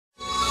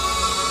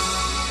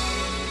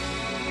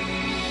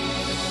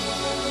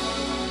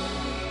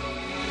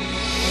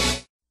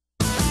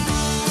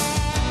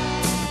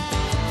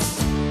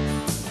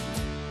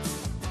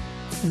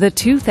the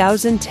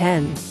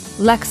 2010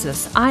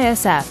 Lexus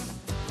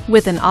ISF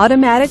with an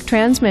automatic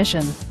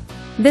transmission.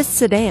 This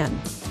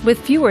sedan,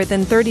 with fewer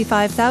than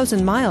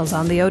 35,000 miles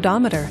on the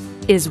odometer,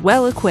 is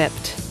well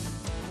equipped.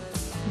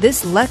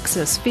 This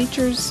Lexus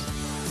features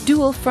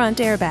dual front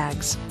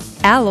airbags,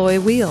 alloy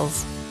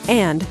wheels,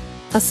 and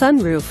a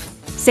sunroof.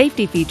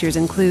 Safety features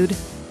include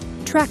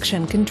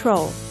traction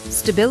control,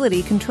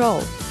 stability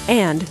control,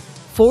 and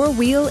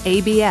four-wheel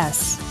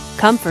ABS.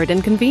 Comfort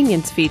and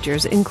convenience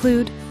features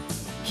include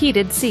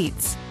heated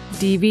seats,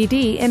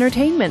 DVD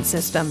entertainment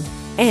system,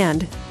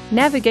 and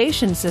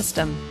navigation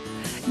system.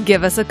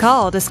 Give us a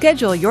call to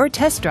schedule your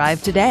test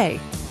drive today.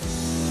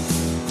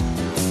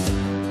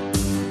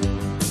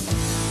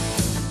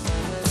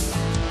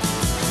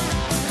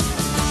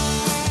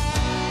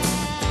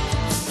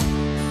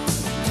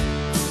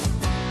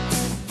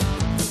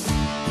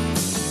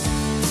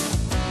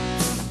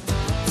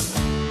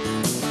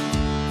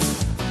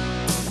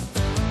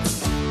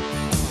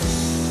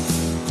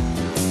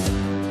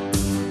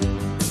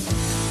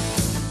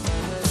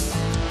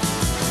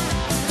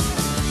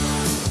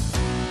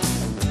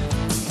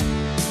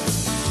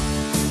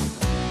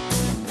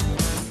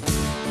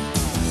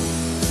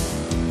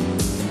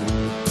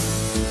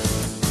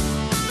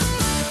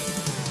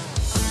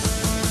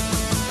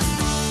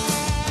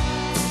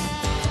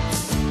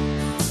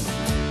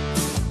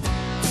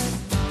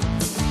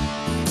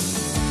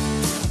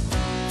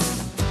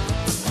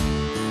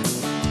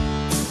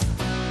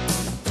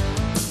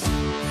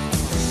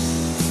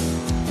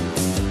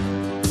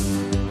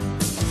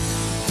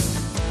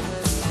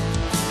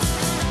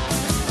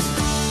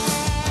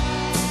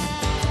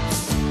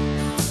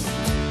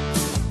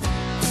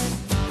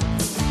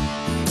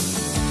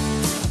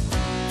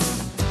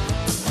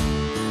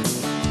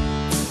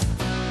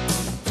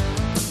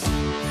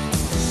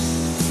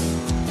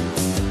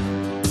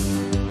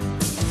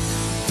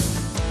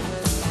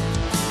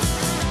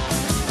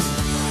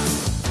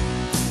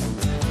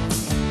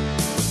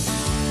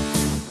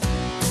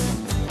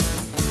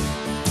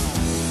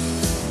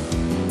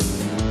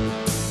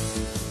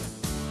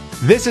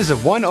 This is a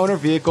one-owner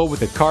vehicle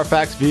with a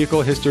Carfax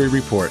Vehicle History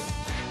Report.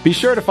 Be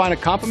sure to find a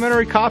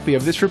complimentary copy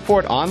of this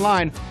report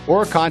online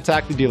or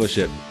contact the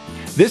dealership.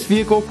 This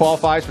vehicle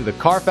qualifies for the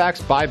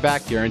Carfax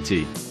Buyback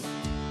Guarantee.